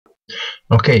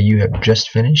Okay, you have just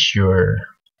finished your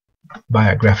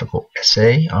biographical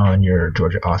essay on your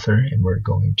Georgia author, and we're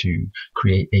going to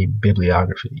create a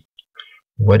bibliography.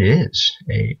 What is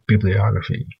a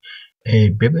bibliography? A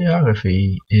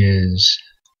bibliography is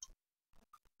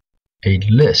a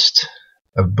list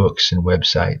of books and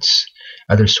websites,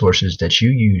 other sources that you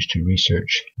use to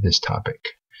research this topic.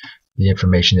 The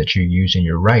information that you use in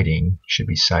your writing should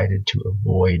be cited to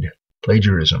avoid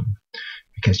plagiarism,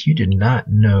 because you did not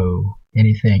know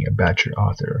anything about your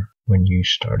author when you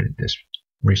started this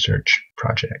research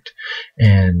project,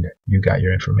 and you got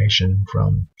your information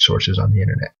from sources on the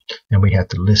internet, and we have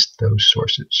to list those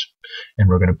sources, and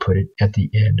we're going to put it at the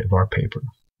end of our paper.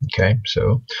 Okay,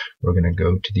 so we're going to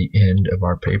go to the end of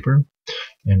our paper,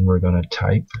 and we're going to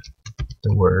type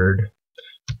the word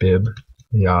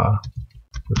bibliography.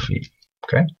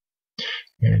 Okay,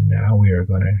 and now we are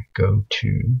going to go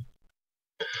to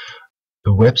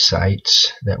the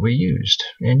websites that we used,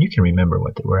 and you can remember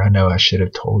what they were. I know I should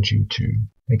have told you to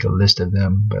make a list of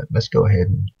them, but let's go ahead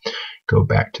and go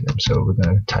back to them. So we're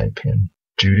going to type in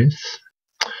Judith,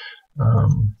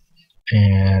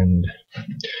 and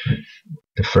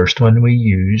the first one we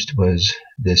used was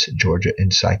this Georgia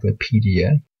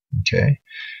Encyclopedia. Okay,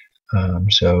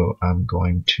 so I'm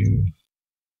going to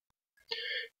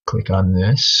click on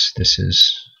this. This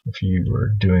is, if you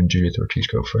were doing Judith Ortiz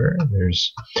Cofer,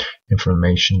 there's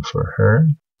information for her,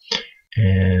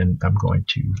 and I'm going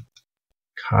to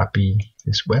copy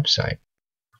this website.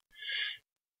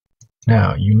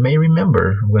 Now, you may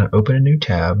remember, I'm going to open a new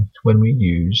tab when we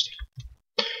used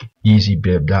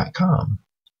easybib.com,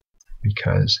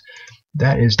 because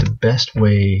that is the best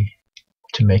way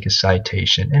to make a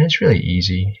citation, and it's really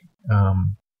easy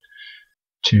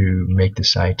to make the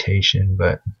citation,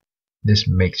 but this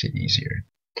makes it easier.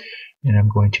 And I'm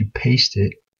going to paste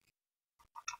it,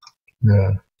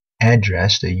 the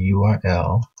address, the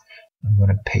URL, I'm going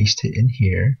to paste it in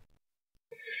here,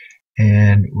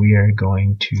 and we are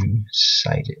going to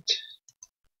cite it.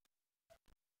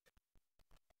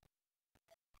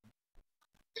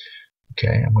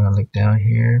 Okay, I'm going to look down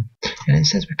here, and it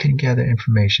says we can gather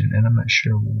information, and I'm not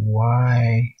sure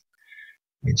why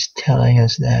it's telling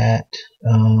us that.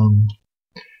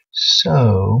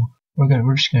 So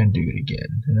we're just going to do it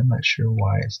again, and I'm not sure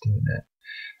why it's doing that.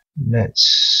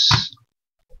 Let's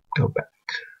go back.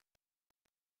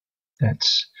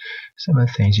 That's some of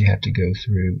the things you have to go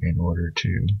through in order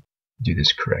to do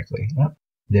this correctly. Oh,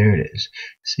 there it is.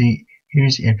 See,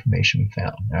 here's the information we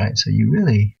found. All right, so you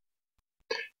really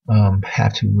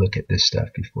have to look at this stuff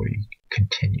before you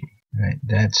continue. Right,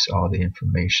 that's all the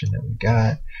information that we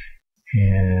got,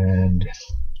 and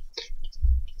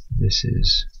this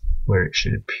is where it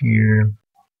should appear.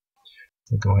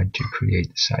 We're going to create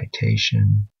the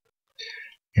citation,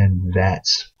 and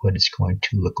that's what it's going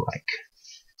to look like.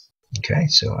 Okay,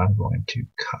 so I'm going to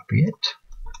copy it,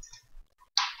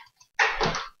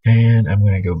 and I'm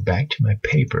going to go back to my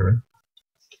paper,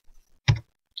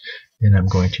 and I'm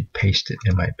going to paste it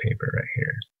in my paper right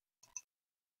here.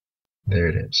 There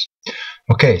it is.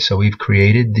 Okay, so we've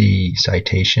created the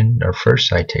citation, our first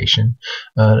citation.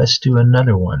 Let's do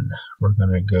another one. We're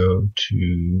going to go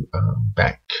to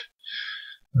back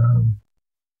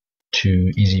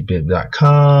to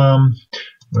easybib.com.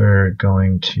 We're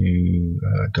going to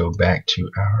go back to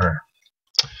our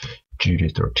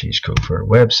Judith Ortiz Cofer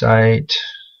website,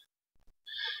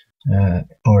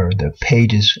 or the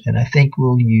pages, and I think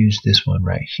we'll use this one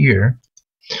right here.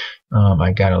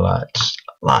 I got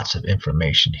lots of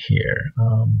information here.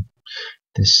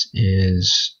 This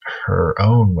is her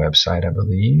own website, I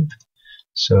believe.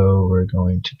 So we're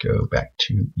going to go back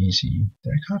to easy.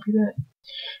 Did I copy that?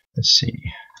 Let's see.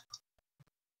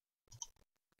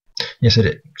 Yes, I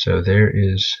did. So there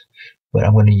is what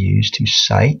I'm going to use to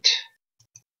cite.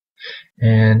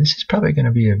 And this is probably going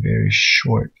to be a very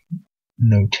short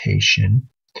notation.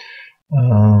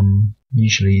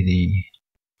 Usually the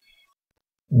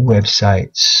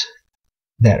websites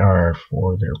that are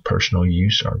for their personal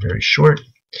use are very short.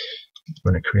 I'm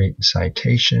going to create the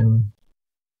citation,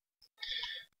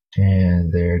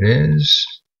 and there it is.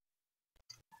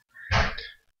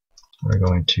 We're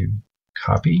going to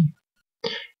copy,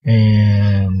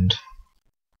 and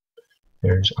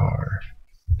there's our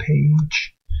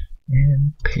page,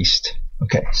 and paste.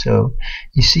 Okay, so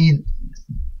you see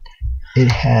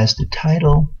it has the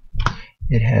title,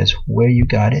 it has where you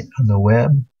got it on the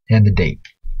web, and the date.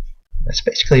 That's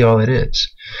basically all it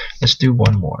is. Let's do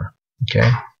one more.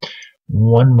 Okay,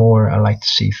 one more. I like to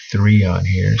see 3 on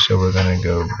here, so we're going to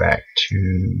go back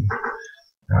to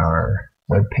our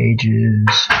web pages,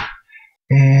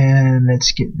 And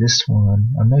let's get this one.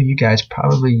 I know you guys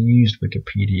probably used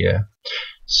Wikipedia,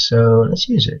 so let's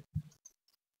use it.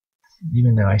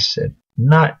 Even though I said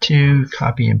not to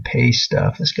copy and paste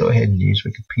stuff, let's go ahead and use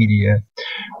Wikipedia.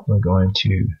 We're going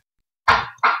to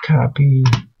copy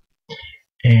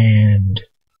and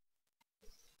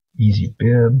easy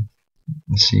bib.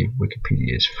 Let's see if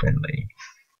Wikipedia is friendly.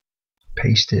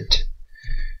 Paste it.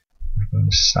 We're going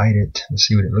to cite it. Let's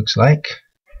see what it looks like.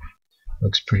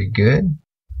 Looks pretty good.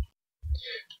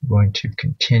 We're going to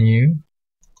continue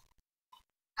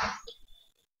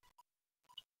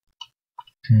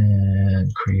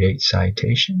and create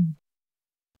citation.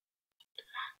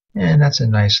 And that's a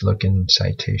nice looking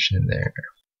citation there.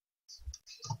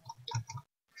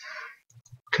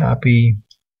 Copy.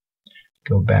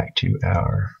 Go back to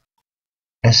our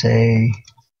essay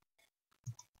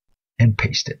and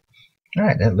paste it.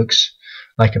 Alright, that looks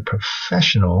like a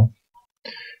professional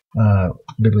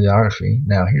bibliography.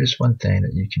 Now here's one thing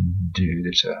that you can do.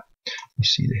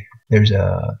 There's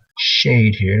a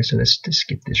shade here, so let's just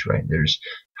get this right. There's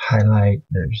highlight.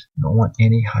 Don't want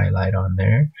any highlight on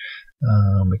there.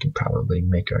 We can probably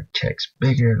make our text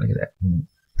bigger. Look at that.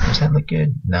 Does that look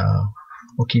good? No.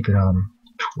 We'll keep it on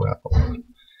 12.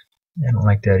 I don't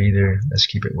like that either. Let's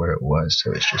keep it where it was,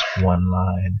 so it's just one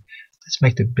line. Let's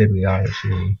make the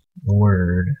bibliography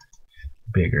word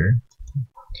bigger.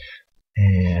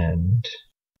 And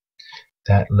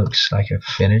that looks like a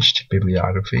finished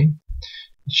bibliography.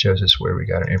 It shows us where we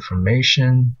got our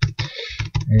information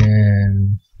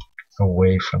and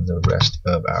away from the rest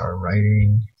of our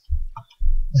writing.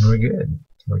 And we're good.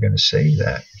 We're going to save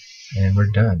that and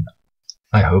we're done.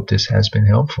 I hope this has been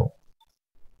helpful.